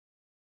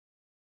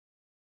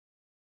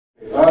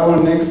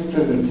Our next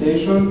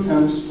presentation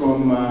comes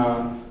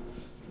from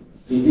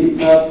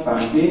Philippa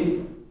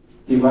Bambi,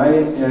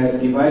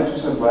 Divide to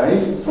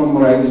Survive from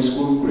Moraidi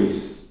School,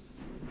 Greece.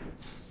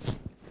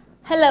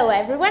 Hello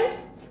everyone,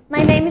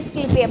 my name is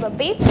Philippa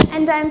Bambi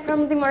and I'm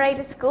from the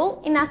Moraidi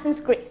School in Athens,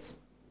 Greece.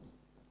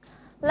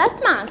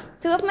 Last month,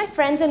 2 of my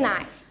friends and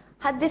I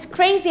had this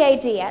crazy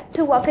idea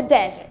to walk a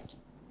desert.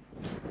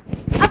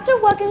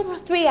 After walking for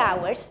 3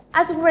 hours,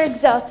 as we were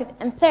exhausted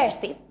and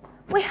thirsty,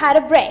 we had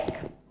a break.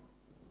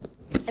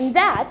 And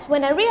that's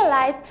when I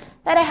realized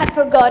that I had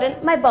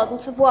forgotten my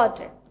bottles of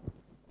water.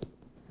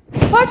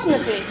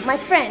 Fortunately, my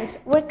friends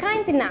were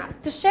kind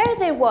enough to share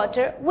their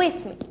water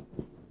with me.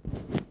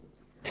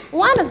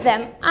 One of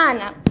them,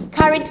 Anna,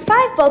 carried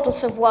 5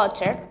 bottles of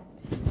water,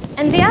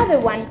 and the other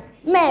one,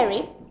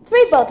 Mary,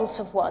 3 bottles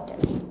of water.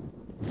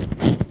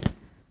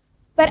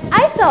 But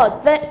I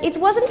thought that it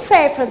wasn't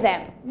fair for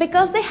them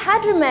because they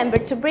had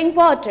remembered to bring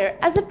water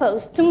as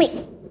opposed to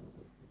me.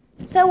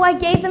 So I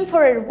gave them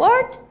for a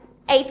reward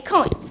 8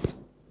 coins.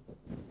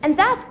 And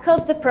that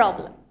caused the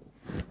problem,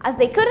 as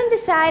they couldn't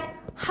decide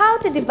how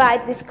to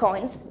divide these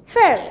coins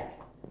fairly.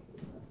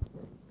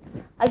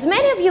 As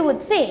many of you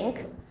would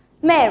think,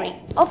 Mary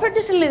offered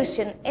a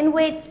solution in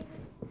which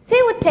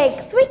she would take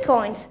 3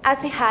 coins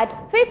as he had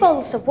 3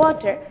 bottles of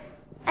water,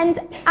 and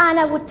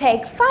Anna would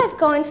take 5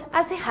 coins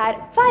as he had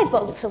 5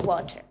 bottles of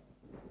water.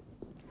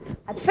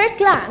 At first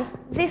glance,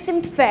 this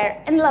seemed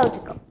fair and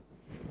logical.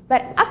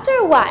 But after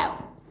a while,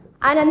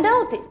 Anna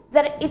noticed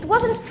that it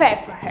wasn't fair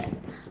for her,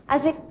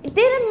 as it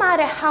didn't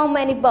matter how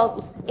many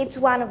bottles each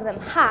one of them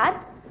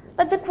had,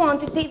 but the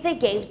quantity they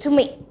gave to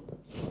me.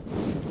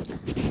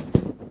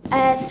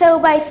 So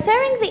by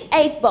sharing the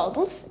 8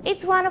 bottles,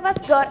 each one of us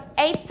got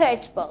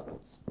 8/3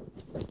 bottles.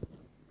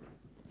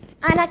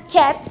 Anna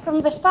kept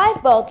from the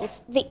 5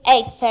 bottles the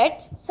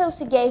 8/3, so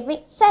she gave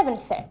me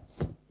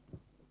 7/3.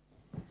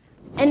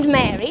 And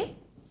Mary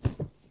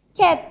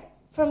kept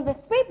from the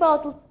 3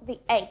 bottles the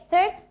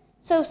 8/3,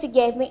 so she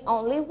gave me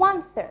only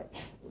 1/3.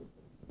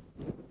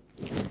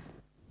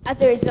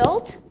 As a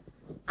result,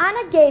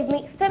 Anna gave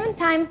me 7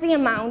 times the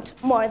amount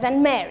more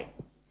than Mary.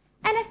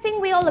 And I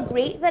think we all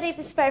agree that it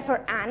is fair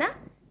for Anna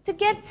to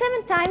get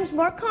 7 times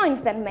more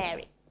coins than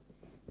Mary.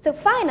 So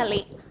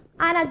finally,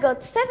 Anna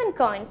got 7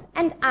 coins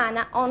and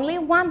Anna only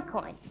 1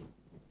 coin.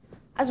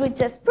 As we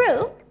just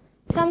proved,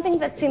 something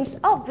that seems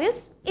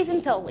obvious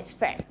isn't always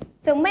fair.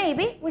 So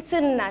maybe we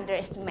shouldn't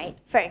underestimate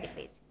fair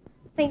division.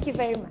 Thank you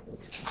very much.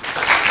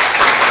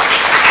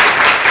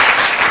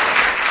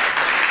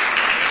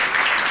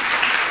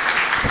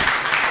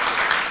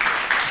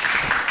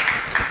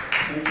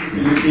 Thank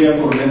you, Philippa,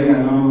 for letting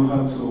us know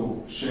how to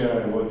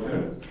share water.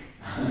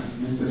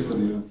 Mr.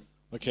 Scodino.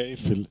 Okay,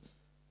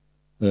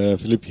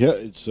 Philip, here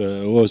it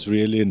was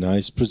really a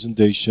nice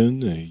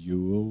presentation.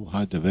 You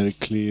had a very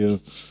clear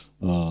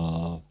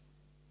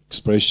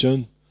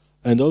expression,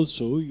 and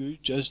also you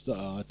just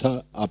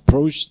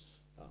approached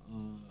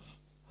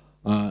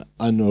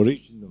an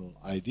original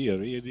idea,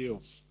 really,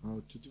 of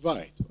how to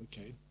divide.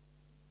 Okay.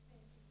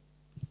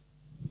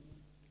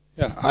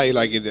 Yeah, I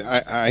like it.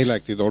 I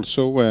liked it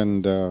also,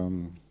 and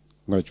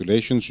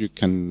congratulations. You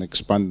can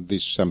expand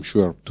this, I'm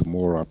sure, to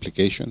more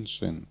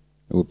applications, and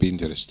it would be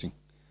interesting.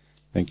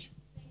 Thank you.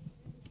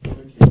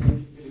 Thank you.